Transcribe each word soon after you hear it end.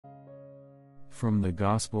From the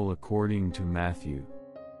Gospel according to Matthew.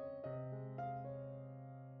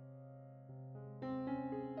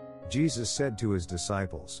 Jesus said to his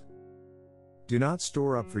disciples, "Do not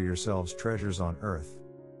store up for yourselves treasures on earth,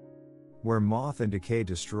 where moth and decay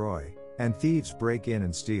destroy, and thieves break in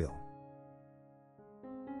and steal.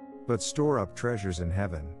 But store up treasures in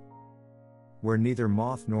heaven, where neither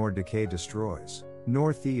moth nor decay destroys,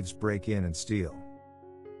 nor thieves break in and steal.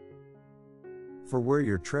 For where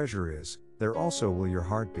your treasure is, there also will your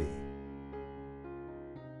heart be.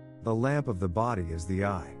 The lamp of the body is the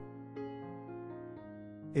eye.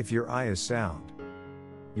 If your eye is sound,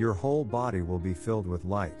 your whole body will be filled with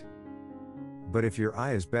light. But if your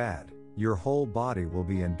eye is bad, your whole body will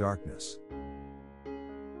be in darkness.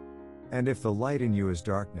 And if the light in you is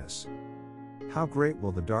darkness, how great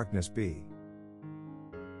will the darkness be?"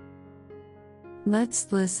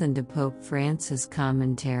 Let's listen to Pope Francis'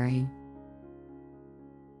 commentary.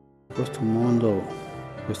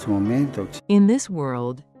 In this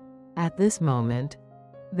world, at this moment,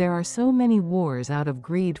 there are so many wars out of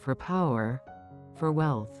greed for power, for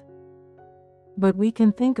wealth. But we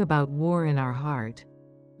can think about war in our heart.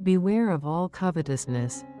 Beware of all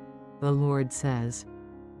covetousness, the Lord says.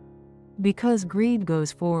 Because greed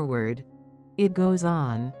goes forward, it goes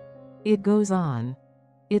on, it goes on,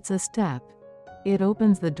 it's a step, it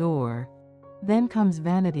opens the door, then comes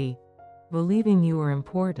vanity, believing you are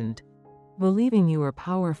important, believing you are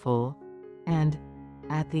powerful, and,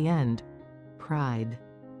 at the end, pride.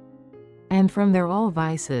 And from there all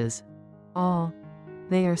vices,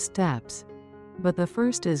 they are steps. But the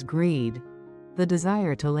first is greed, the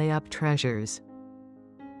desire to lay up treasures.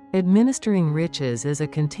 Administering riches is a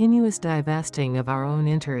continuous divesting of our own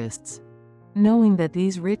interests, knowing that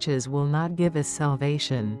these riches will not give us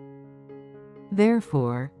salvation.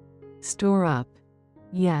 Therefore, store up,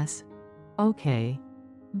 yes, okay.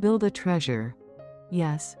 Build a treasure,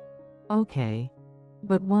 yes, okay.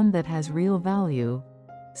 But one that has real value,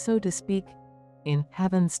 so to speak, in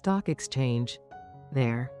heaven's stock exchange.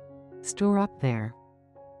 There. Store up there.